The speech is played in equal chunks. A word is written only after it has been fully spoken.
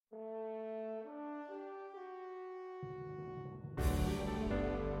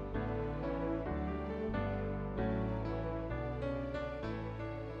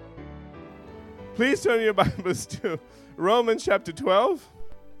Please turn your Bibles to Romans chapter 12.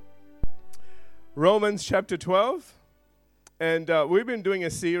 Romans chapter 12. And we've been doing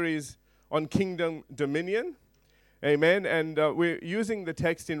a series on kingdom dominion. Amen. And we're using the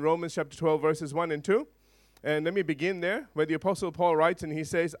text in Romans chapter 12, verses 1 and 2. And let me begin there, where the Apostle Paul writes, and he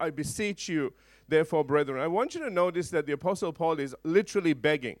says, I beseech you, therefore, brethren. I want you to notice that the Apostle Paul is literally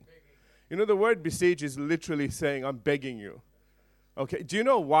begging. You know, the word beseech is literally saying, I'm begging you. Okay, do you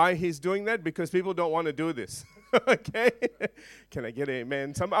know why he's doing that? Because people don't want to do this. Okay? Can I get an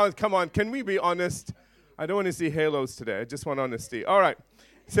amen? Come on, can we be honest? I don't want to see halos today. I just want honesty. All right.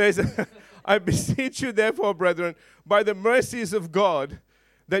 It says, I beseech you, therefore, brethren, by the mercies of God,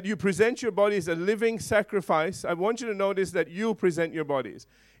 that you present your bodies a living sacrifice. I want you to notice that you present your bodies.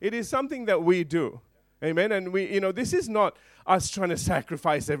 It is something that we do. Amen. And this is not us trying to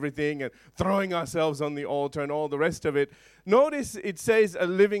sacrifice everything and throwing ourselves on the altar and all the rest of it. Notice it says a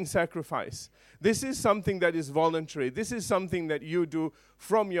living sacrifice. This is something that is voluntary. This is something that you do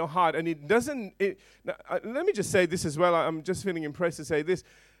from your heart. And it doesn't, let me just say this as well. I'm just feeling impressed to say this.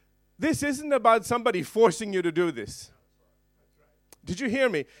 This isn't about somebody forcing you to do this. Did you hear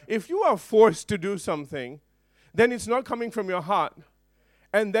me? If you are forced to do something, then it's not coming from your heart.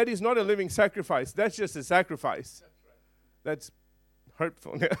 And that is not a living sacrifice. That's just a sacrifice. That's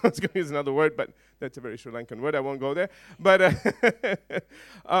hurtful. I was going to use another word, but that's a very Sri Lankan word. I won't go there. But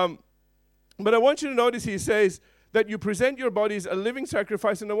I want you to notice he says that you present your bodies a living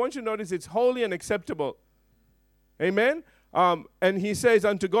sacrifice, and I want you to notice it's holy and acceptable. Amen? And he says,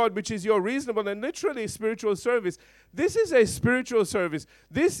 unto God, which is your reasonable and literally spiritual service. This is a spiritual service.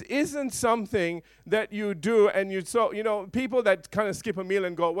 This isn't something that you do and people that kind of skip a meal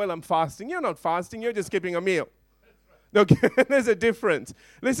and go, well, I'm fasting. You're not fasting. You're just skipping a meal. Okay, there's a difference.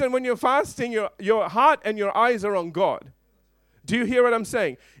 Listen, when you're fasting, your heart and your eyes are on God. Do you hear what I'm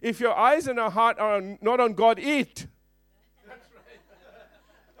saying? If your eyes and your heart are not on God, eat.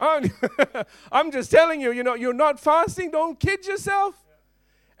 I'm just telling you, you're not fasting. Don't kid yourself.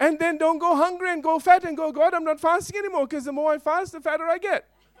 And then don't go hungry and go fat and go, God, I'm not fasting anymore, because the more I fast, the fatter I get.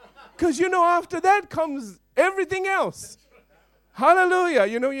 Because after that comes everything else. Hallelujah.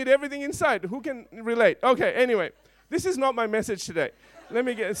 You eat everything inside. Who can relate? Okay, anyway, this is not my message today.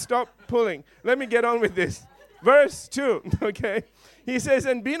 Stop pulling. Let me get on with this. Verse 2, okay? He says,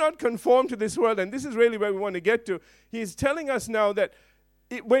 and be not conformed to this world. And this is really where we want to get to. He's telling us now that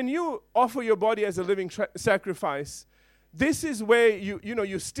when you offer your body as a living sacrifice, this is where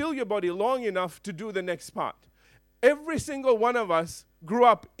you still your body long enough to do the next part. Every single one of us grew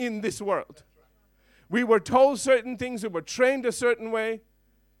up in this world. We were told certain things, we were trained a certain way,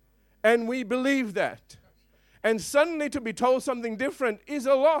 and we believe that. And suddenly to be told something different is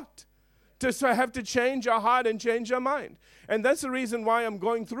a lot. To have to change our heart and change our mind. And that's the reason why I'm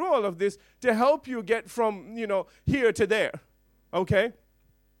going through all of this, to help you get from, here to there. Okay?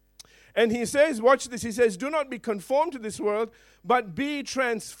 And he says, watch this, he says, do not be conformed to this world, but be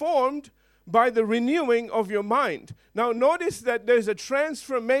transformed by the renewing of your mind. Now notice that there's a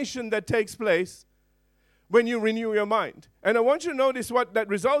transformation that takes place when you renew your mind. And I want you to notice what that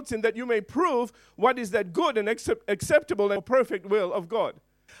results in, that you may prove what is that good and acceptable and perfect will of God.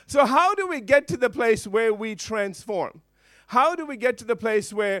 So how do we get to the place where we transform? How do we get to the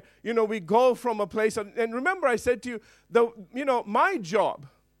place where, we go from a place of, and remember I said to you, my job,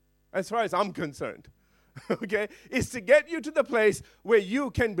 as far as I'm concerned, okay, is to get you to the place where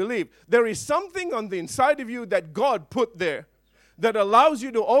you can believe. There is something on the inside of you that God put there that allows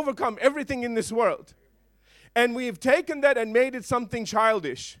you to overcome everything in this world. And we've taken that and made it something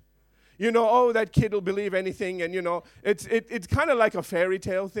childish. That kid will believe anything, and, it's kind of like a fairy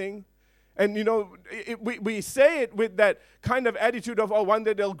tale thing. And, we say it with that kind of attitude of, one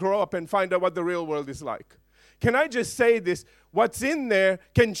day they'll grow up and find out what the real world is like. Can I just say this? What's in there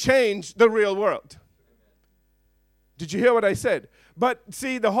can change the real world. Did you hear what I said? But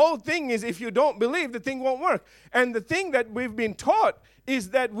see, the whole thing is, if you don't believe, the thing won't work. And the thing that we've been taught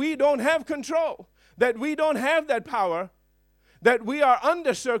is that we don't have control, that we don't have that power, that we are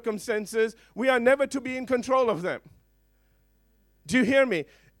under circumstances, we are never to be in control of them. Do you hear me?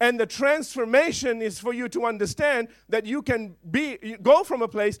 And the transformation is for you to understand that you can go from a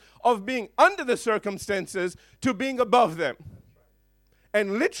place of being under the circumstances to being above them.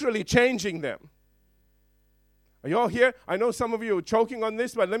 And literally changing them. Are you all here? I know some of you are choking on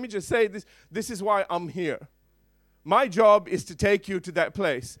this, but let me just say this. This is why I'm here. My job is to take you to that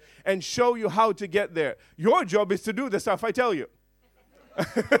place and show you how to get there. Your job is to do the stuff I tell you.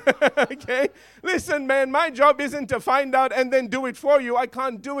 Okay? Listen, man, my job isn't to find out and then do it for you. I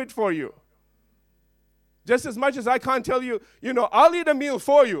can't do it for you. Just as much as I can't tell you, I'll eat a meal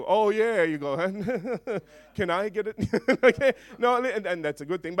for you. Oh, yeah, you go. Can I get it? Okay. No, and that's a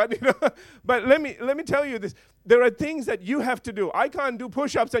good thing. But, but let me tell you this. There are things that you have to do. I can't do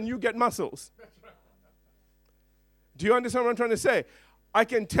push-ups and you get muscles. Do you understand what I'm trying to say? I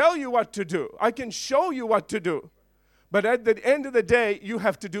can tell you what to do. I can show you what to do. But at the end of the day, you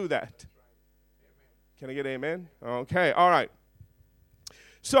have to do that. Can I get amen? Okay, all right.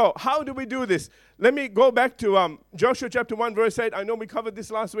 So how do we do this? Let me go back to Joshua chapter 1, verse 8. I know we covered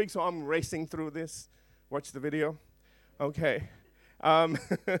this last week, so I'm racing through this. Watch the video. Okay.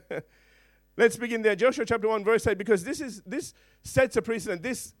 Let's begin there. Joshua chapter 1, verse 8, because this sets a precedent.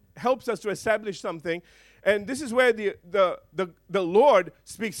 This helps us to establish something. And this is where the Lord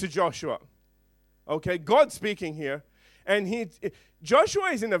speaks to Joshua. Okay, God speaking here. And Joshua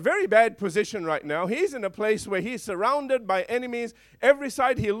is in a very bad position right now. He's in a place where he's surrounded by enemies. Every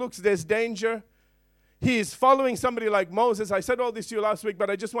side he looks, there's danger. He's following somebody like Moses. I said all this to you last week, but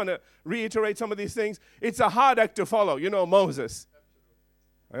I just want to reiterate some of these things. It's a hard act to follow. Moses.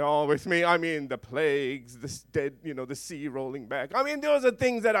 All with me, the plagues, the sea rolling back. Those are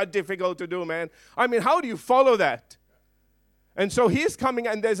things that are difficult to do, man. How do you follow that? And so he's coming,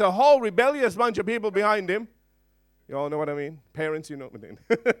 and there's a whole rebellious bunch of people behind him. You all know what I mean? Parents, you know what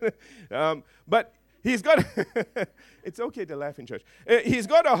I mean. But he's got, it's okay to laugh in church. He's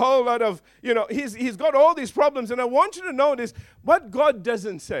got a whole lot of, he's got all these problems. And I want you to notice what God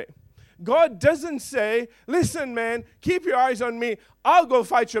doesn't say. God doesn't say, listen, man, keep your eyes on me. I'll go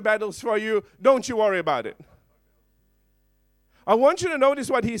fight your battles for you. Don't you worry about it. I want you to notice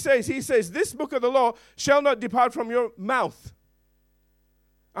what he says. He says, this book of the law shall not depart from your mouth.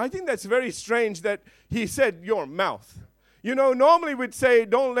 I think that's very strange that he said your mouth. Normally we'd say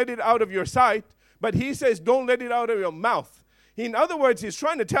don't let it out of your sight, but he says don't let it out of your mouth. In other words, he's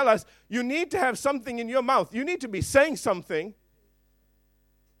trying to tell us you need to have something in your mouth. You need to be saying something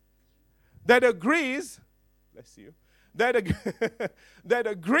that agrees, bless you, that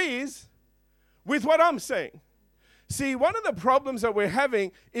agrees with what I'm saying. See, one of the problems that we're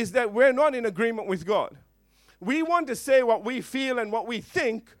having is that we're not in agreement with God. We want to say what we feel and what we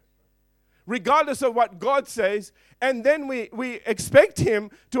think, regardless of what God says, and then we expect Him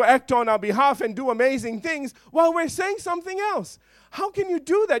to act on our behalf and do amazing things while we're saying something else. How can you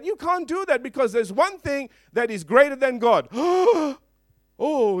do that? You can't do that because there's one thing that is greater than God.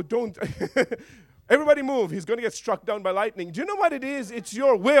 Oh, don't. Everybody move. He's going to get struck down by lightning. Do you know what it is? It's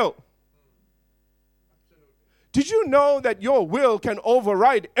your will. Did you know that your will can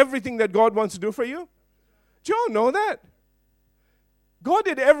override everything that God wants to do for you? Do you all know that? God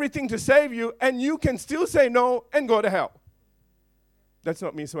did everything to save you, and you can still say no and go to hell. That's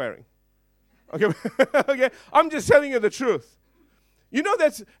not me swearing. Okay, okay. I'm just telling you the truth.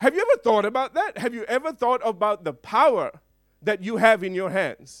 Have you ever thought about that? Have you ever thought about the power that you have in your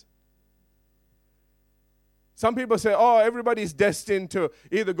hands? Some people say, everybody's destined to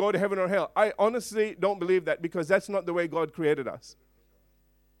either go to heaven or hell. I honestly don't believe that because that's not the way God created us.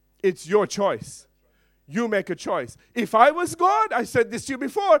 It's your choice. You make a choice. If I was God, I said this to you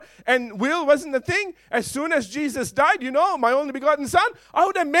before, and will wasn't the thing, as soon as Jesus died, my only begotten Son, I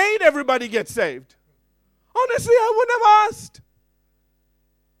would have made everybody get saved. Honestly, I wouldn't have asked.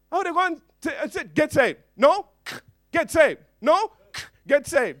 I would have gone, said, get saved. No? Get saved. No? Get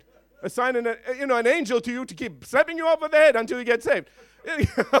saved. Assigning an angel to you to keep slapping you over the head until you get saved.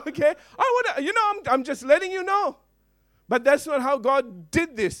 Okay? I would, I'm just letting you know. But that's not how God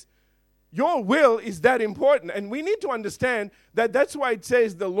did this. Your will is that important. And we need to understand that that's why it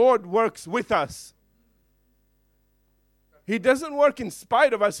says the Lord works with us. He doesn't work in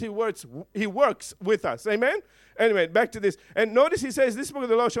spite of us. He works with us. Amen? Anyway, back to this. And notice he says, this book of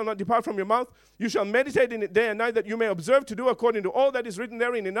the law shall not depart from your mouth. You shall meditate in it day and night that you may observe to do according to all that is written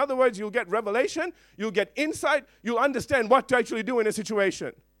therein. In other words, you'll get revelation. You'll get insight. You'll understand what to actually do in a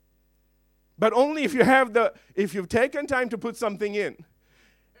situation. But only if you've taken time to put something in.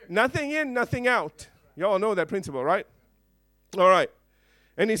 Nothing in, nothing out. You all know that principle, right? All right.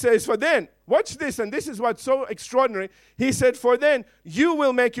 And he says, for then, watch this, and this is what's so extraordinary. He said, for then you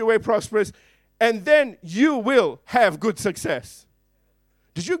will make your way prosperous, and then you will have good success.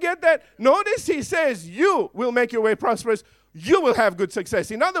 Did you get that? Notice he says, you will make your way prosperous, you will have good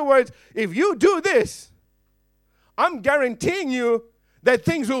success. In other words, if you do this, I'm guaranteeing you that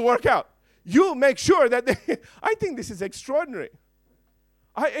things will work out. You'll make sure that I think this is extraordinary.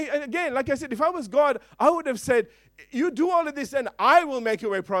 Again, like I said, if I was God, I would have said, you do all of this and I will make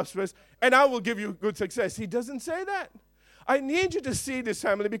your way prosperous and I will give you good success. He doesn't say that. I need you to see this,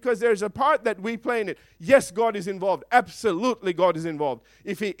 family, because there's a part that we play in it. Yes, God is involved. Absolutely, God is involved.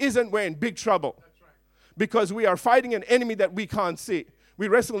 If He isn't, we're in big trouble. That's right. because we are fighting an enemy that we can't see. We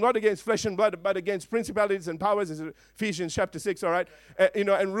wrestle not against flesh and blood, but against principalities and powers, as Ephesians chapter 6, all right?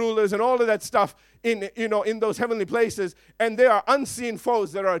 And rulers and all of that stuff in those heavenly places. And there are unseen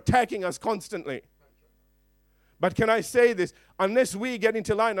foes that are attacking us constantly. But can I say this? Unless we get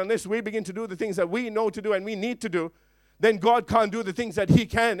into line, unless we begin to do the things that we know to do and we need to do, then God can't do the things that He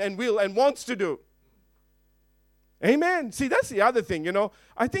can and will and wants to do. Amen. See, that's the other thing,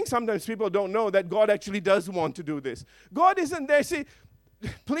 I think sometimes people don't know that God actually does want to do this. God isn't there. See,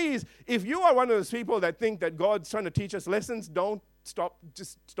 please, if you are one of those people that think that God's trying to teach us lessons, don't stop.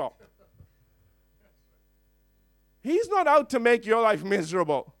 Just stop. He's not out to make your life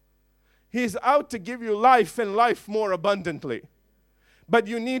miserable. He's out to give you life and life more abundantly. But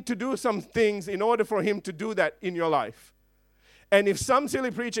you need to do some things in order for Him to do that in your life. And if some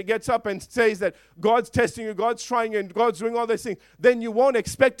silly preacher gets up and says that God's testing you, God's trying you, and God's doing all these things, then you won't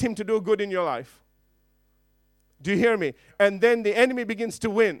expect Him to do good in your life. Do you hear me? And then the enemy begins to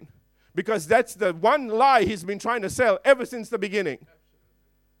win, because that's the one lie he's been trying to sell ever since the beginning.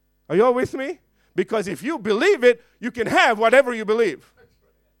 Are you all with me? Because if you believe it, you can have whatever you believe.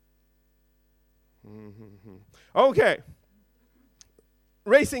 Okay.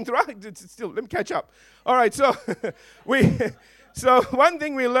 Racing through. Still, let me catch up. All right, so so one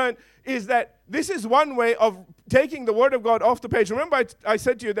thing we learned is that this is one way of taking the Word of God off the page. Remember I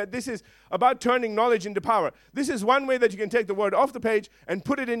said to you that this is about turning knowledge into power. This is one way that you can take the Word off the page and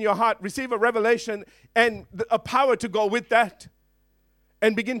put it in your heart, receive a revelation and a power to go with that,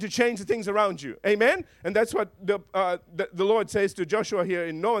 and begin to change the things around you. Amen? And that's what the Lord says to Joshua here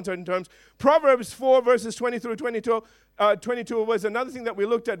in no uncertain terms. Proverbs 4, verses 20 through 22. 22 was another thing that we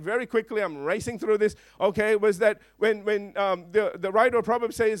looked at very quickly. I'm racing through this. Okay, was that when the writer of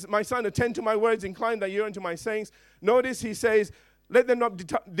Proverbs says, "My son, attend to my words, incline thy ear unto my sayings." Notice he says, "Let them not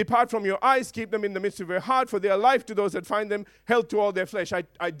depart from your eyes, keep them in the midst of your heart, for they are life to those that find them, health to all their flesh."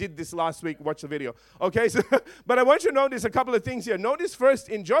 I did this last week. Watch the video. Okay, so, but I want you to notice a couple of things here. Notice first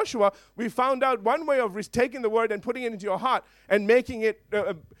in Joshua, we found out one way of taking the word and putting it into your heart and making it,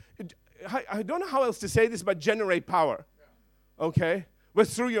 I don't know how else to say this, but generate power. Okay,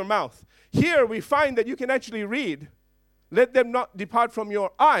 was through your mouth. Here we find that you can actually read, "Let them not depart from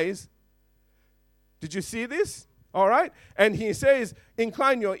your eyes." Did you see this? All right. And he says,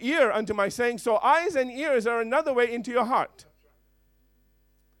 "Incline your ear unto my saying." So eyes and ears are another way into your heart.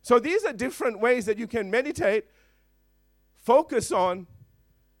 So these are different ways that you can meditate, focus on,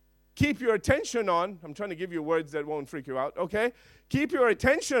 keep your attention on. I'm trying to give you words that won't freak you out, okay? Keep your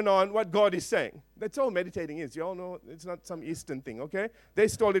attention on what God is saying. That's all meditating is. You all know it's not some Eastern thing, okay? They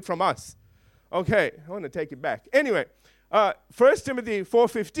stole it from us. Okay, I want to take it back. Anyway, 1 Timothy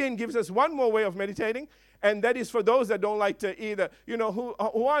 4:15 gives us one more way of meditating, and that is for those that don't like to either,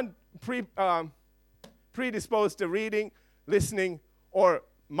 who aren't predisposed to reading, listening, or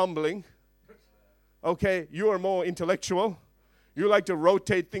mumbling. Okay, you are more intellectual. You like to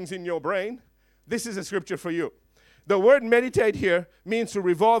rotate things in your brain. This is a scripture for you. The word meditate here means to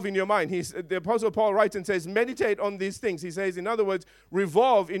revolve in your mind. The Apostle Paul writes and says, meditate on these things. He says, in other words,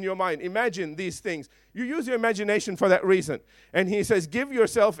 revolve in your mind. Imagine these things. You use your imagination for that reason. And he says, give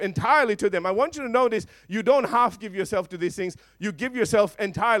yourself entirely to them. I want you to notice, you don't half give yourself to these things. You give yourself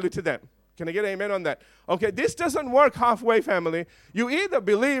entirely to them. Can I get an amen on that? Okay, this doesn't work halfway, family. You either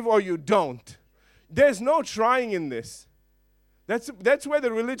believe or you don't. There's no trying in this. That's where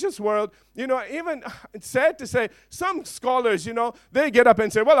the religious world, even, it's sad to say, some scholars, they get up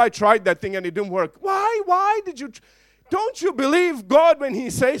and say, well, I tried that thing and it didn't work. Why? Why did you? Don't you believe God when He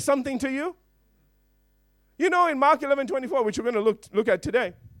says something to you? In Mark 11:24, which we're going to look at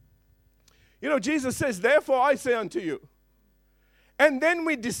today, Jesus says, therefore I say unto you. And then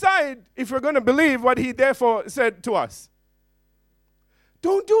we decide if we're going to believe what He therefore said to us.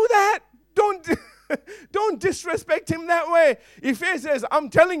 Don't do that. Don't disrespect Him that way. If He says, I'm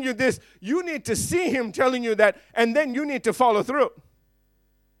telling you this, you need to see Him telling you that, and then you need to follow through.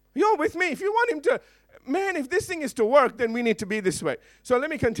 You're with me? If you want Him to, if this thing is to work, then we need to be this way. So let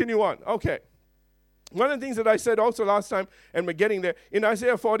me continue on. Okay. One of the things that I said also last time, and we're getting there, in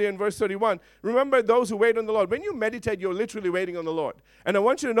Isaiah 40 and verse 31, remember those who wait on the Lord. When you meditate, you're literally waiting on the Lord. And I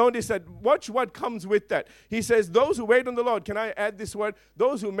want you to notice that, watch what comes with that. He says, those who wait on the Lord, can I add this word?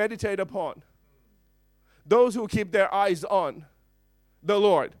 Those who meditate upon. Those who keep their eyes on the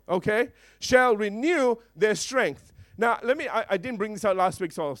Lord, okay, shall renew their strength. Now, I didn't bring this out last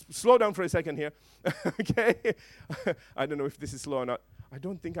week, so I'll slow down for a second here, okay? I don't know if this is slow or not. I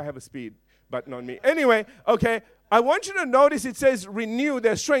don't think I have a speed. but not me. Anyway, okay, I want you to notice it says renew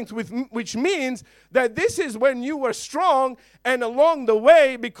their strength, which means that this is when you were strong and along the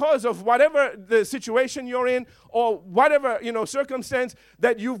way, because of whatever the situation you're in or whatever, circumstance,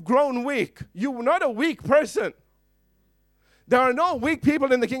 that you've grown weak. You're not a weak person. There are no weak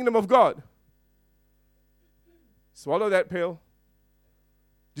people in the kingdom of God. Swallow that pill.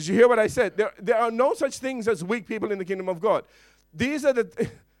 Did you hear what I said? There are no such things as weak people in the kingdom of God. These are no,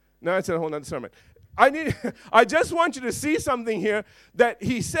 that's a whole other sermon. I just want you to see something here, that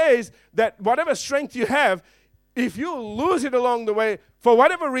he says that whatever strength you have, if you lose it along the way, for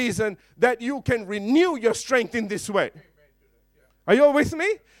whatever reason, that you can renew your strength in this way. Are you all with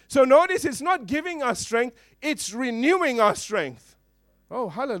me? So notice it's not giving us strength, it's renewing our strength. Oh,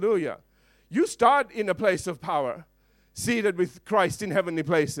 hallelujah. You start in a place of power, seated with Christ in heavenly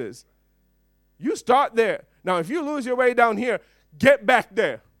places. You start there. Now, if you lose your way down here, get back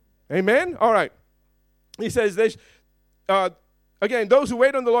there. Amen? All right. He says, again, those who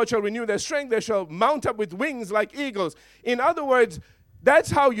wait on the Lord shall renew their strength. They shall mount up with wings like eagles. In other words,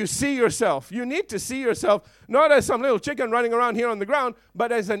 that's how you see yourself. You need to see yourself not as some little chicken running around here on the ground,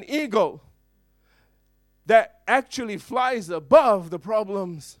 but as an eagle that actually flies above the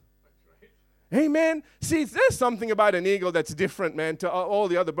problems. Amen. See, there's something about an eagle that's different, man, to all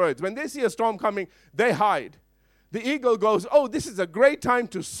the other birds. When they see a storm coming, they hide. The eagle goes, oh, this is a great time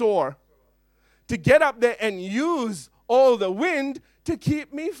to soar, to get up there and use all the wind to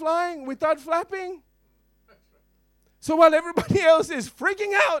keep me flying without flapping. So while everybody else is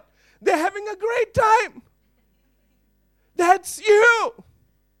freaking out, they're having a great time. That's you.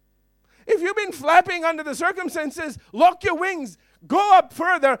 If you've been flapping under the circumstances, lock your wings. Go up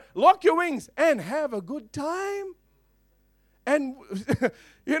further, lock your wings, and have a good time. And,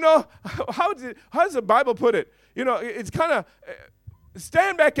 how does the Bible put it? It's kind of,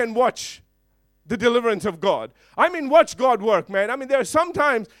 stand back and watch the deliverance of God. I mean, watch God work, man. I mean, there are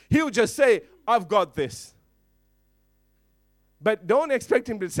sometimes He'll just say, I've got this. But don't expect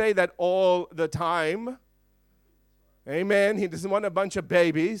Him to say that all the time. Amen. He doesn't want a bunch of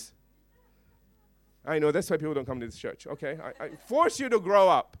babies. I know, that's why people don't come to this church. Okay, I force you to grow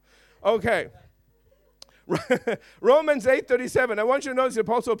up. Okay. Romans 8:37. I want you to notice the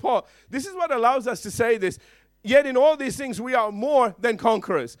Apostle Paul. This is what allows us to say this. Yet in all these things we are more than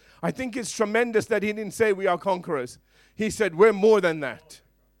conquerors. I think it's tremendous that he didn't say we are conquerors. He said we're more than that.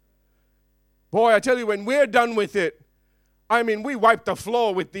 Boy, I tell you, when we're done with it, I mean, we wipe the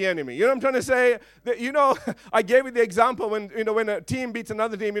floor with the enemy. You know what I'm trying to say? That, I gave you the example when a team beats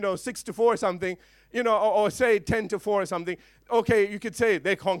another team, 6-4 or something, or say 10-4 or something. Okay, you could say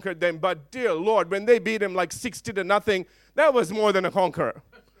they conquered them, but dear Lord, when they beat them like 60-0, that was more than a conqueror.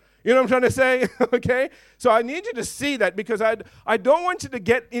 You know what I'm trying to say? Okay? So I need you to see that, because I don't want you to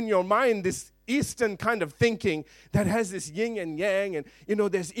get in your mind this Eastern kind of thinking that has this yin and yang and,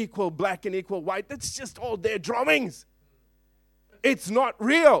 there's equal black and equal white. That's just all their drawings. It's not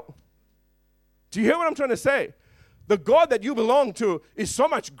real. Do you hear what I'm trying to say? The God that you belong to is so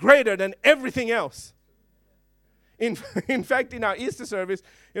much greater than everything else. In fact, in our Easter service,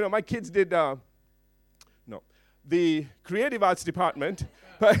 my kids did, the creative arts department,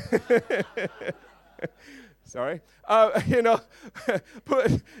 but sorry,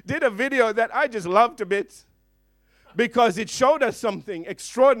 did a video that I just loved to bits, because it showed us something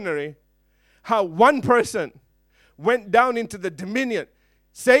extraordinary, how one person went down into the dominion,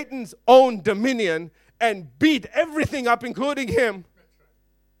 Satan's own dominion, and beat everything up, including him.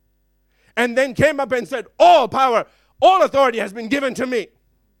 And then came up and said, all power, all authority has been given to me.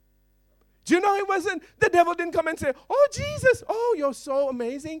 Do you know the devil didn't come and say, oh, Jesus, oh, you're so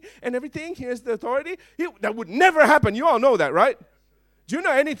amazing and everything, here's the authority. That would never happen. You all know that, right? Do you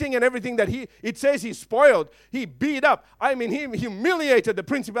know anything and everything that it says he spoiled, he beat up? I mean, he humiliated the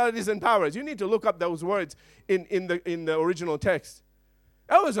principalities and powers. You need to look up those words in the original text.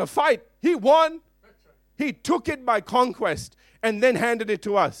 That was a fight. He won. He took it by conquest and then handed it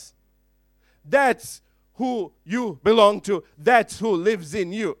to us. That's who you belong to. That's who lives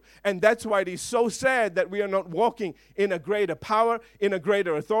in you. And that's why it is so sad that we are not walking in a greater power, in a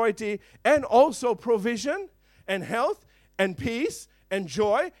greater authority, and also provision and health and peace and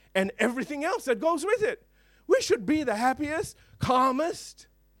joy and everything else that goes with it. We should be the happiest, calmest,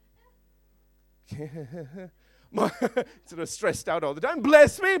 sort of stressed out all the time.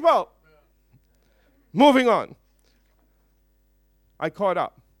 Blessed people. Moving on. I caught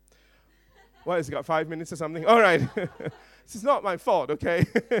up. What has it got, 5 minutes or something? All right. This is not my fault, okay?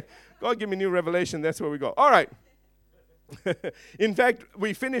 God give me new revelation. That's where we go. All right. In fact,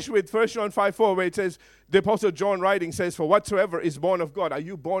 we finish with 1 John 5:4, where it says, the Apostle John writing says, for whatsoever is born of God. Are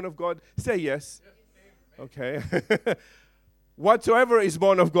you born of God? Say yes. Okay. Whatsoever is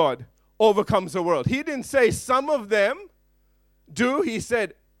born of God overcomes the world. He didn't say some of them do. He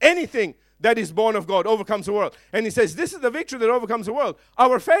said anything that is born of God overcomes the world. And he says, this is the victory that overcomes the world,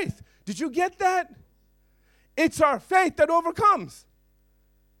 our faith. Did you get that? It's our faith that overcomes.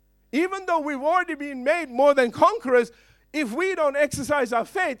 Even though we've already been made more than conquerors, if we don't exercise our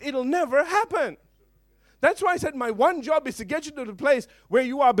faith, it'll never happen. That's why I said my one job is to get you to the place where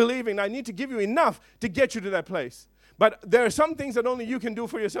you are believing. I need to give you enough to get you to that place. But there are some things that only you can do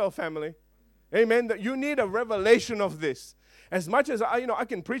for yourself, family. Amen. That you need a revelation of this. As much as I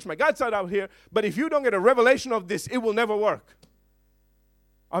can preach my God side out here, but if you don't get a revelation of this, it will never work.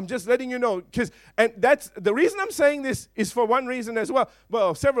 I'm just letting you know, and that's the reason I'm saying this is for one reason as well.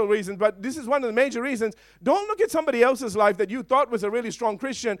 Well, several reasons, but this is one of the major reasons. Don't look at somebody else's life that you thought was a really strong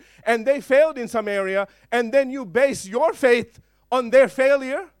Christian, and they failed in some area, and then you base your faith on their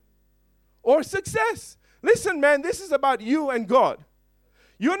failure or success. Listen, man, this is about you and God.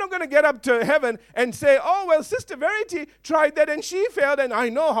 You're not going to get up to heaven and say, oh, well, Sister Verity tried that and she failed, and I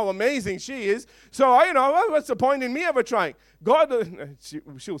know how amazing she is. So, what's the point in me ever trying? God,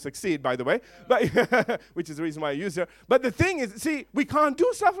 she'll succeed, by the way, but which is the reason why I use her. But the thing is, see, we can't do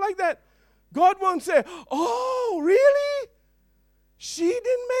stuff like that. God won't say, oh, really? She didn't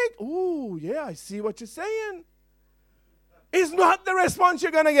make, oh, yeah, I see what you're saying. It's not the response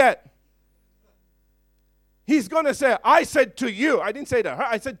you're going to get. He's going to say, I said to you. I didn't say to her.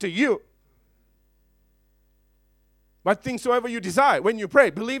 I said to you. What things soever you desire, when you pray,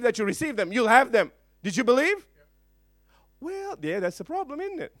 believe that you receive them. You'll have them. Did you believe? Yep. Well, yeah, that's the problem,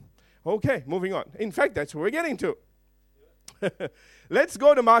 isn't it? Okay, moving on. In fact, that's where we're getting to. Let's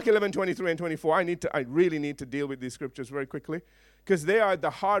go to Mark 11:23 and 24. I really need to deal with these scriptures very quickly because they are at the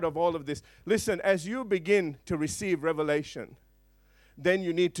heart of all of this. Listen, as you begin to receive revelation, then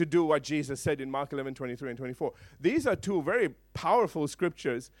you need to do what Jesus said in Mark 11:23 and 24. These are two very powerful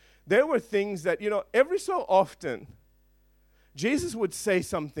scriptures. There were things that, every so often, Jesus would say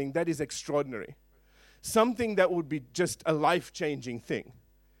something that is extraordinary, something that would be just a life-changing thing.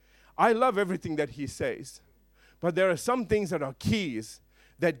 I love everything that he says, but there are some things that are keys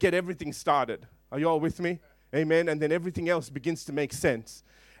that get everything started. Are you all with me? Amen. And then everything else begins to make sense.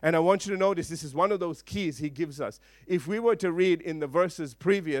 And I want you to notice this is one of those keys he gives us. If we were to read in the verses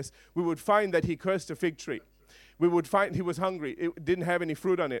previous, we would find that he cursed a fig tree. We would find he was hungry. It didn't have any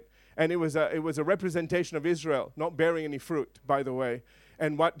fruit on it. And it was a representation of Israel not bearing any fruit, by the way,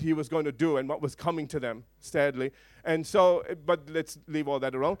 and what he was going to do and what was coming to them, sadly. And so, but let's leave all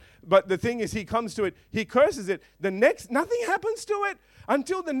that alone. But the thing is, he comes to it, he curses it. Nothing happens to it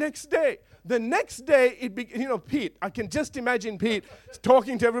until the next day. The next day, Pete, I can just imagine Pete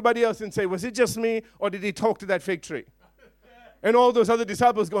talking to everybody else and say, was it just me or did he talk to that fig tree? And all those other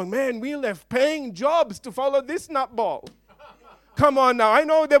disciples going, man, we left paying jobs to follow this nutball. Come on now, I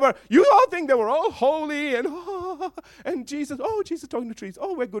know you all think they were all holy and Jesus talking to trees.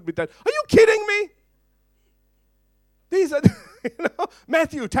 Oh, we're good with that. Are you kidding me? These are,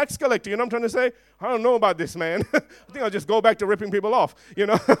 Matthew, tax collector, you know what I'm trying to say? I don't know about this, man. I think I'll just go back to ripping people off,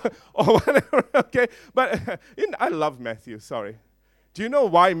 or whatever, okay? But I love Matthew, sorry. Do you know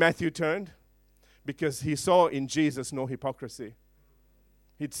why Matthew turned? Because he saw in Jesus no hypocrisy.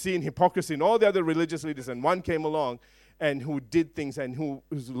 He'd seen hypocrisy in all the other religious leaders, and one came along and who did things and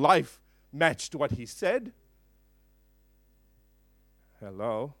whose life matched what he said.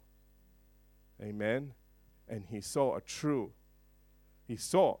 Hello. Amen. And he saw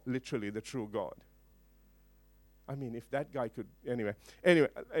literally the true God. I mean, if that guy could, anyway,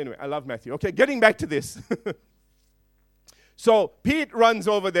 I love Matthew. Okay, getting back to this. So Pete runs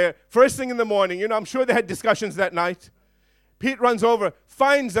over there, first thing in the morning. I'm sure they had discussions that night. Pete runs over,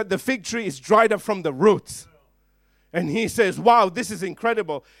 finds that the fig tree is dried up from the roots. And he says, wow, this is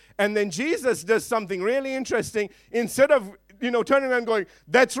incredible. And then Jesus does something really interesting. Instead of, turning around and going,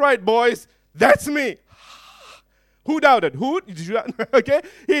 that's right, boys, that's me. Who doubted? Okay?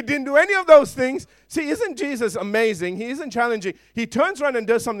 He didn't do any of those things. See, isn't Jesus amazing? He isn't challenging. He turns around and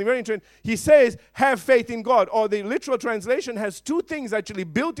does something very interesting. He says, have faith in God. Or the literal translation has two things actually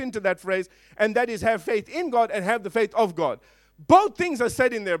built into that phrase, and that is have faith in God and have the faith of God. Both things are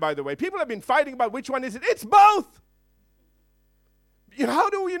said in there, by the way. People have been fighting about which one is it. It's both. How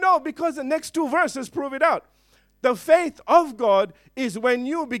do we know? Because the next two verses prove it out. The faith of God is when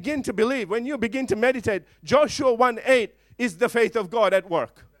you begin to believe, when you begin to meditate. Joshua 1:8 is the faith of God at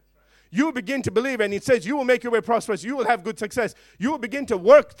work. you begin to believe, and it says you will make your way prosperous, you will have good success, you will begin to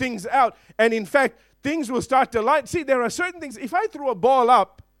work things out, and in fact, things will start to line. See, there are certain things. If I throw a ball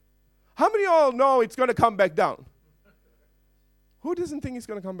up, how many of you all know it's going to come back down? Who doesn't think it's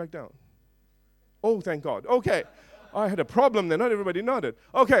going to come back down? Oh, thank God. Okay. I had a problem there. Not everybody nodded.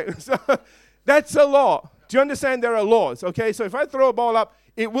 Okay, so that's a law. Do you understand there are laws? Okay, so if I throw a ball up,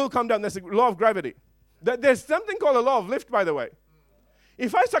 it will come down. That's the law of gravity. There's something called a law of lift, by the way.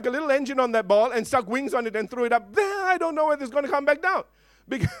 If I stuck a little engine on that ball and stuck wings on it and threw it up, then I don't know whether it's going to come back down.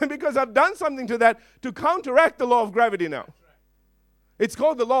 Because I've done something to that to counteract the law of gravity now. It's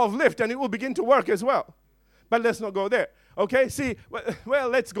called the law of lift, and it will begin to work as well. But let's not go there. Okay, see, well,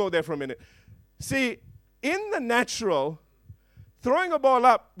 let's go there for a minute. See, in the natural, throwing a ball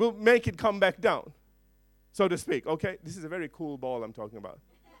up will make it come back down, so to speak. Okay, this is a very cool ball I'm talking about.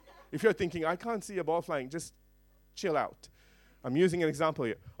 If you're thinking, I can't see a ball flying, just chill out. I'm using an example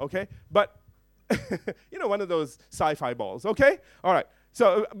here, okay? But, one of those sci-fi balls, okay? All right.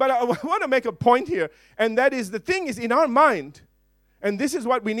 So, but I want to make a point here, and that is the thing is in our mind, and this is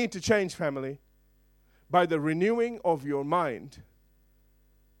what we need to change, family, by the renewing of your mind.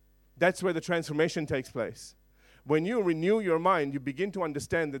 That's where the transformation takes place. When you renew your mind, you begin to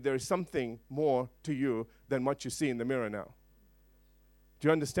understand that there is something more to you than what you see in the mirror now. Do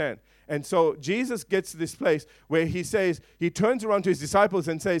you understand? And so Jesus gets to this place where he says, he turns around to his disciples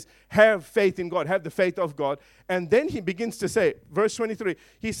and says, have faith in God, have the faith of God. And then he begins to say, verse 23,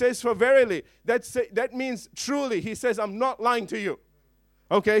 he says, for verily, that means truly. He says, I'm not lying to you.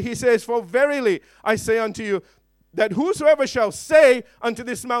 Okay, he says, for verily, I say unto you, that whosoever shall say unto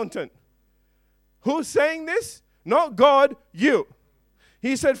this mountain. Who's saying this? Not God, you.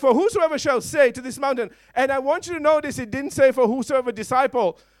 He said, for whosoever shall say to this mountain. And I want you to notice it didn't say for whosoever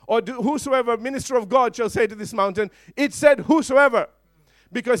disciple or whosoever minister of God shall say to this mountain. It said whosoever.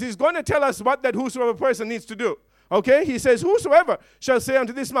 Because he's going to tell us what that whosoever person needs to do. Okay? He says, whosoever shall say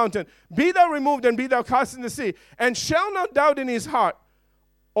unto this mountain, be thou removed and be thou cast in the sea, and shall not doubt in his heart,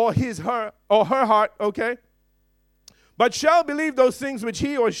 or her heart, okay? But shall believe those things which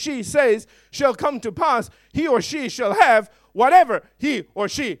he or she says shall come to pass, he or she shall have whatever he or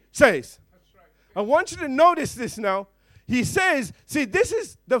she says. Right. I want you to notice this now. He says, see, this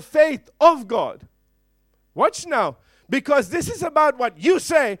is the faith of God. Watch now. Because this is about what you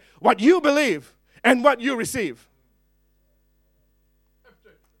say, what you believe, and what you receive.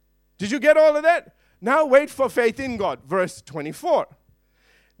 Did you get all of that? Now wait for faith in God. Verse 24.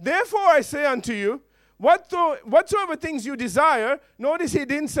 Therefore I say unto you, whatsoever things you desire, notice he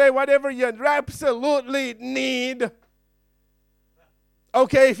didn't say whatever you absolutely need.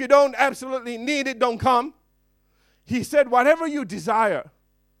 Okay, if you don't absolutely need it, don't come. He said whatever you desire.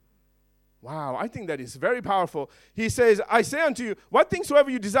 Wow, I think that is very powerful. He says, I say unto you, what things soever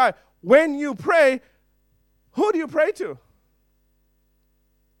you desire, when you pray, who do you pray to?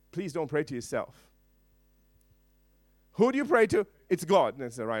 Please don't pray to yourself. Who do you pray to? It's God.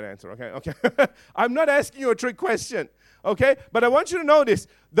 That's the right answer, okay? I'm not asking you a trick question, okay? But I want you to notice,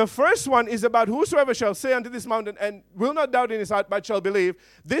 the first one is about whosoever shall say unto this mountain and will not doubt in his heart, but shall believe.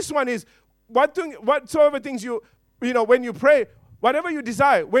 This one is whatsoever things when you pray, whatever you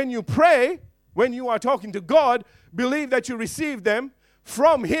desire, when you pray, when you are talking to God, believe that you receive them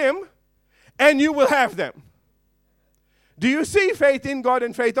from him and you will have them. Do you see faith in God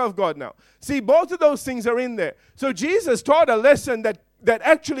and faith of God now? See, both of those things are in there. So Jesus taught a lesson that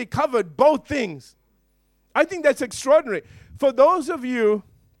actually covered both things. I think that's extraordinary. For those of you,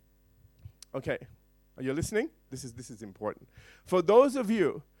 okay, are you listening? This is important. For those of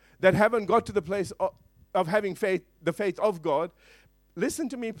you that haven't got to the place of having faith, the faith of God, listen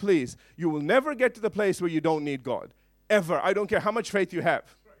to me, please. You will never get to the place where you don't need God. Ever. I don't care how much faith you have.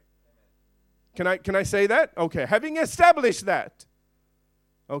 Can I say that? Okay. Having established that,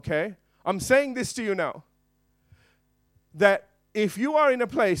 okay, I'm saying this to you now, that if you are in a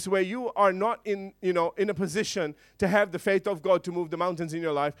place where you are not in a position to have the faith of God to move the mountains in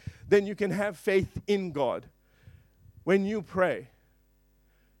your life, then you can have faith in God. When you pray,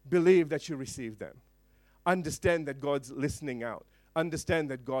 believe that you receive them. Understand that God's listening out. Understand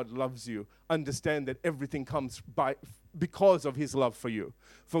that God loves you. Understand that everything comes because of his love for you.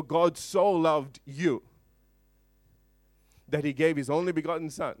 For God so loved you that he gave his only begotten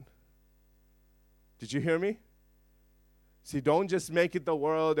son. Did you hear me? See, don't just make it the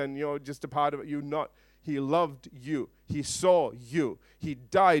world and you're just a part of it. You're not. He loved you. He saw you. He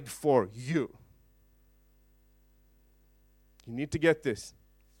died for you. You need to get this.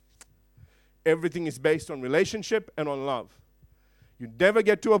 Everything is based on relationship and on love. You never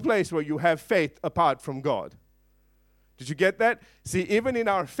get to a place where you have faith apart from God. Did you get that? See, even in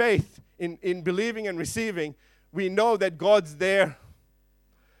our faith, in believing and receiving, we know that God's there.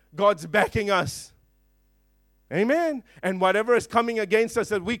 God's backing us. Amen. And whatever is coming against us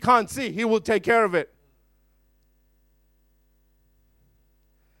that we can't see, He will take care of it.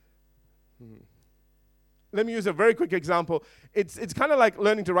 Let me use a very quick example. It's kind of like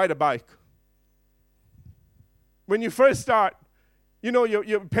learning to ride a bike. When you first start, you know,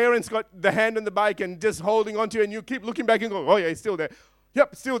 your parents got the hand on the bike and just holding onto you, and you keep looking back and go, oh yeah, it's still there.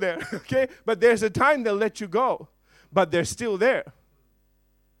 Yep, still there. Okay? But there's a time they'll let you go. But they're still there.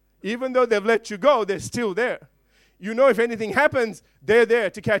 Even though they've let you go, they're still there. You know, if anything happens, they're there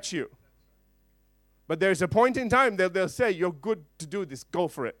to catch you. But there's a point in time that they'll say, you're good to do this, go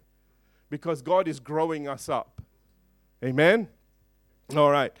for it. Because God is growing us up. Amen?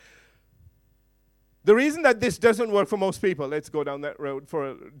 All right. The reason that this doesn't work for most people, let's go down that road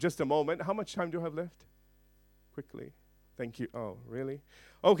for just a moment. How much time do I have left? Quickly. Thank you. Oh, really?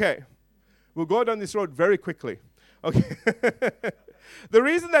 Okay. We'll go down this road very quickly. Okay. The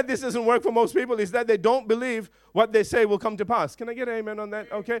reason that this doesn't work for most people is that they don't believe what they say will come to pass. Can I get an amen on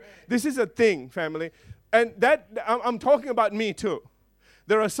that? Okay. This is a thing, family. And that I'm talking about me too.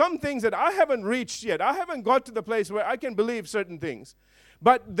 There are some things that I haven't reached yet. I haven't got to the place where I can believe certain things.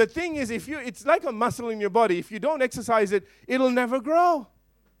 But the thing is, it's like a muscle in your body. If you don't exercise it, it'll never grow.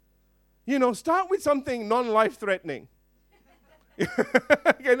 You know, start with something non-life threatening.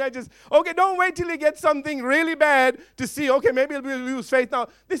 Don't wait till you get something really bad to see, okay, maybe we'll lose faith now.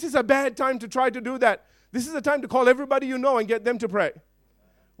 This is a bad time to try to do that. This is a time to call everybody you know and get them to pray.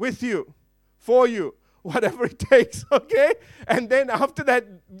 With you. For you. Whatever it takes, okay? And then after that,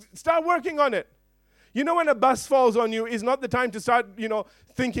 start working on it. You know, when a bus falls on you, is not the time to start,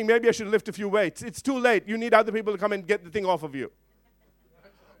 thinking maybe I should lift a few weights. It's too late. You need other people to come and get the thing off of you.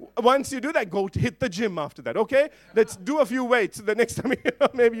 Once you do that, go hit the gym after that, okay? Let's do a few weights. The next time,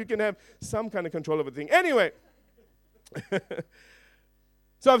 maybe you can have some kind of control over the thing. Anyway.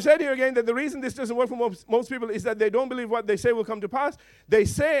 So I've said here again that the reason this doesn't work for most people is that they don't believe what they say will come to pass. They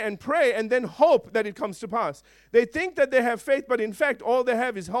say and pray and then hope that it comes to pass. They think that they have faith, but in fact, all they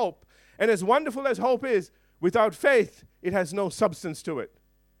have is hope. And as wonderful as hope is, without faith, it has no substance to it.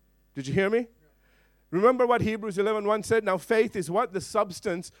 Did you hear me? Remember what Hebrews 11:1 said? Now faith is what? The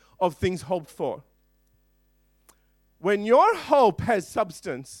substance of things hoped for. When your hope has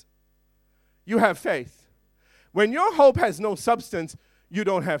substance, you have faith. When your hope has no substance, you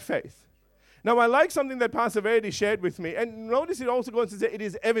don't have faith. Now, I like something that Pastor Verdi shared with me. And notice it also goes to say it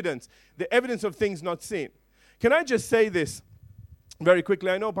is evidence, the evidence of things not seen. Can I just say this very quickly?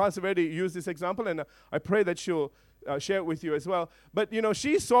 I know Pastor Verdi used this example, and I pray that she'll share it with you as well. But,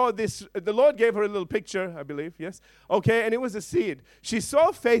 she saw this. The Lord gave her a little picture, I believe, yes? Okay, and it was a seed. She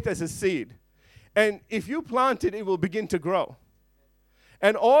saw faith as a seed. And if you plant it, it will begin to grow.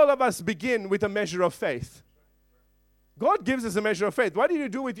 And all of us begin with a measure of faith. God gives us a measure of faith. What did you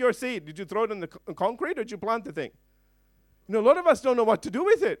do with your seed? Did you throw it in the concrete or did you plant the thing? A lot of us don't know what to do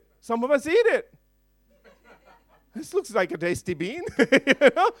with it. Some of us eat it. This looks like a tasty bean.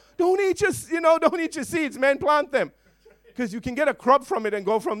 Don't eat your seeds, man. Plant them. Because you can get a crop from it and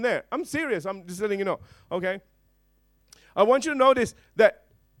go from there. I'm serious. I'm just letting you know. Okay? I want you to notice that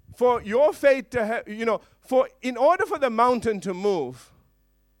for your faith to have, in order for the mountain to move,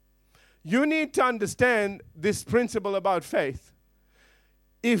 you need to understand this principle about faith.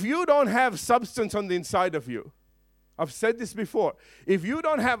 If you don't have substance on the inside of you, I've said this before, if you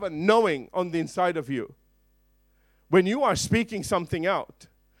don't have a knowing on the inside of you, when you are speaking something out,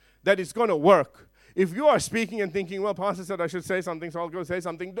 that it's going to work. If you are speaking and thinking, well, Pastor said I should say something, so I'll go say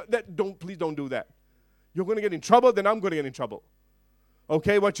something, please don't do that. You're going to get in trouble, then I'm going to get in trouble.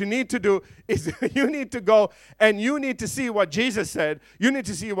 Okay, what you need to do is you need to go and you need to see what Jesus said. You need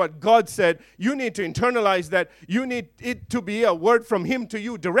to see what God said. You need to internalize that. You need it to be a word from Him to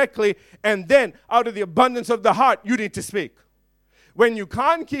you directly. And then out of the abundance of the heart, you need to speak. When you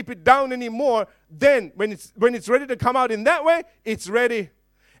can't keep it down anymore, then when it's ready to come out in that way, it's ready.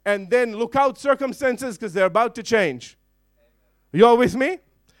 And then look out circumstances because they're about to change. You all with me?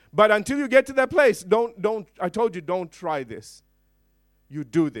 But until you get to that place, I told you, don't try this. You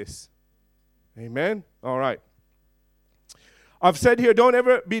do this. Amen? All right. I've said here, don't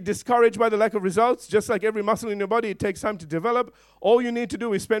ever be discouraged by the lack of results. Just like every muscle in your body, it takes time to develop. All you need to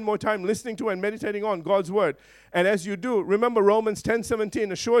do is spend more time listening to and meditating on God's word. And as you do, remember Romans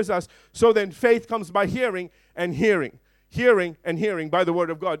 10:17 assures us, so then faith comes by hearing and hearing. Hearing and hearing by the word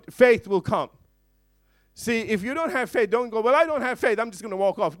of God. Faith will come. See, if you don't have faith, don't go, well, I don't have faith. I'm just going to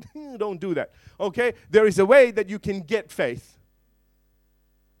walk off. Don't do that. Okay? There is a way that you can get faith.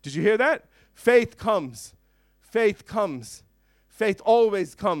 Did you hear that? Faith comes. Faith comes. Faith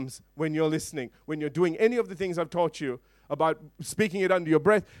always comes when you're listening, when you're doing any of the things I've taught you about speaking it under your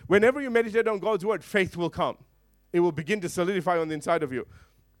breath. Whenever you meditate on God's word, faith will come. It will begin to solidify on the inside of you.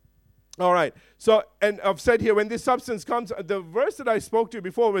 All right. So, and I've said here, when this substance comes, the verse that I spoke to you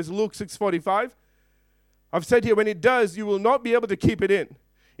before was Luke 6:45. I've said here, when it does, you will not be able to keep it in.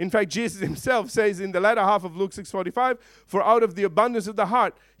 In fact, Jesus himself says in the latter half of Luke 6:45, for out of the abundance of the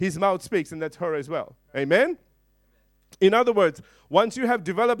heart, his mouth speaks, and that's her as well. Amen? In other words, once you have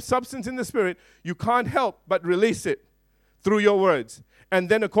developed substance in the Spirit, you can't help but release it through your words. And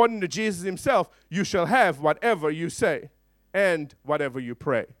then according to Jesus himself, you shall have whatever you say and whatever you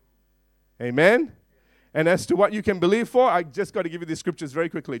pray. Amen? And as to what you can believe for, I just got to give you the scriptures very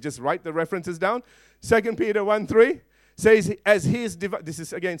quickly. Just write the references down. 2 Peter 1:3 says, as his this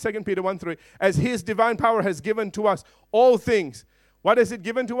is again 2 Peter 1:3, as his divine power has given to us all things. What has it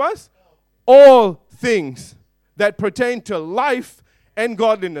given to us? All things that pertain to life and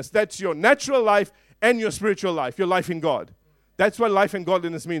godliness. That's your natural life and your spiritual life, your life in God. That's what life and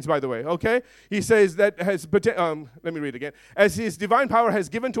godliness means, by the way, okay? He says that let me read again. As his divine power has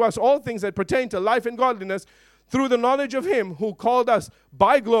given to us all things that pertain to life and godliness through the knowledge of him who called us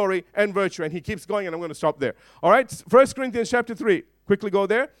by glory and virtue. And he keeps going, and I'm going to stop there. All right, 1 Corinthians chapter 3. Quickly go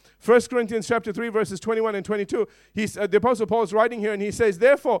there. 1 Corinthians chapter 3, verses 21 and 22. The Apostle Paul's writing here, and he says,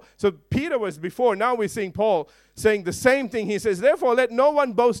 therefore, so Peter was before, now we're seeing Paul saying the same thing. He says, therefore, let no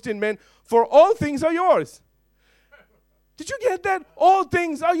one boast in men, for all things are yours. Did you get that? All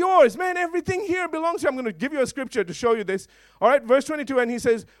things are yours. Man, everything here belongs to you. I'm going to give you a scripture to show you this. All right, verse 22, and he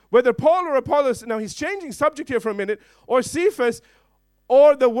says, whether Paul or Apollos, now he's changing subject here for a minute, or Cephas,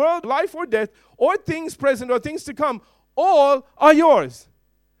 or the world, life or death, or things present or things to come, all are yours.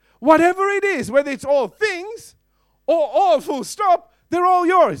 Whatever it is, whether it's all things or all full stop, they're all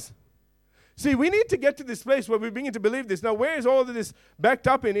yours. See, we need to get to this place where we begin to believe this. Now, where is all of this backed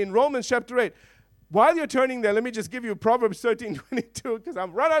up in? In Romans chapter 8. While you're turning there, let me just give you Proverbs 13:22 because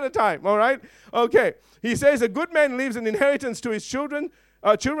I'm run out of time, all right? Okay. He says, a good man leaves an inheritance to his children's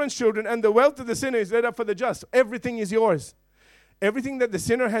children, and the wealth of the sinner is laid up for the just. Everything is yours. Everything that the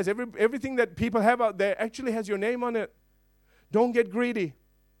sinner has, everything that people have out there actually has your name on it. Don't get greedy.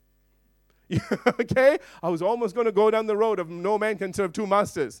 Okay? I was almost going to go down the road of no man can serve two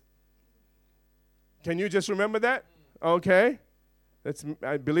masters. Can you just remember that? Okay.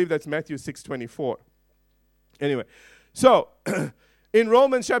 I believe that's Matthew 6:24. Anyway, so in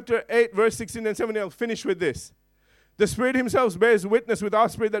Romans chapter 8, verse 16 and 17, I'll finish with this. The Spirit himself bears witness with our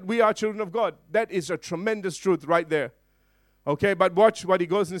spirit that we are children of God. That is a tremendous truth right there. Okay, but watch what he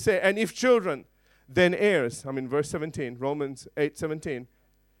goes and say. And if children, then heirs. I'm in verse 17, Romans 8:17.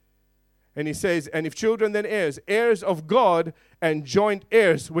 And he says, and if children, then heirs, heirs of God and joint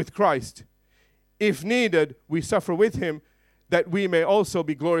heirs with Christ. If needed, we suffer with him, that we may also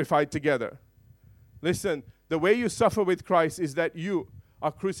be glorified together. Listen, the way you suffer with Christ is that you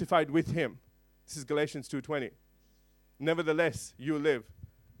are crucified with him. This is Galatians 2:20. Nevertheless, you live.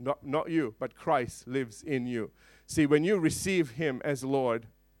 Not you, but Christ lives in you. See, when you receive him as Lord,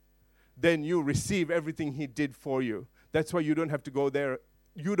 then you receive everything he did for you. That's why you don't have to go there.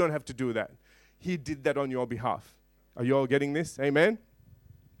 You don't have to do that. He did that on your behalf. Are you all getting this? Amen?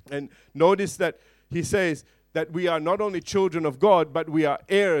 And notice that he says that we are not only children of God, but we are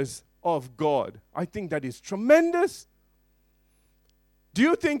heirs of God. I think that is tremendous. Do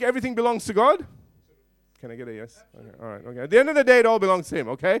you think everything belongs to God? Can I get a yes? Okay, all right. Okay. At the end of the day, it all belongs to him,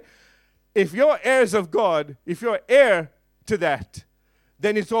 okay? If you're heirs of God, if you're heir to that,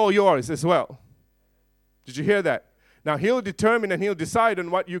 then it's all yours as well. Did you hear that? Now, he'll determine and he'll decide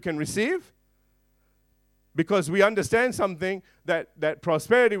on what you can receive, because we understand something, that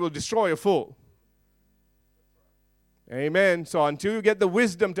prosperity will destroy a fool. Amen. So until you get the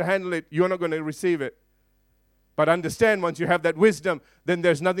wisdom to handle it, you're not going to receive it. But understand, once you have that wisdom, then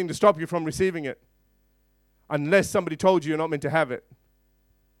there's nothing to stop you from receiving it. Unless somebody told you you're not meant to have it.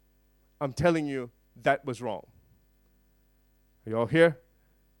 I'm telling you, that was wrong. Are you all here?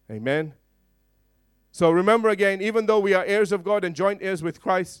 Amen. So remember again, even though we are heirs of God and joint heirs with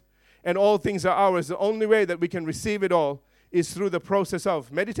Christ, and all things are ours, the only way that we can receive it all is through the process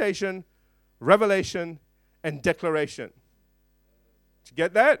of meditation, revelation, and declaration. Did you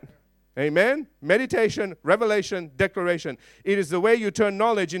get that? Amen? Meditation, revelation, declaration. It is the way you turn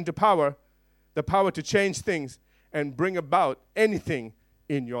knowledge into power, the power to change things and bring about anything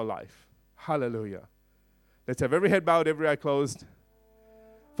in your life. Hallelujah. Let's have every head bowed, every eye closed.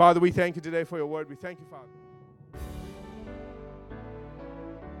 Father, we thank you today for your word. We thank you, Father.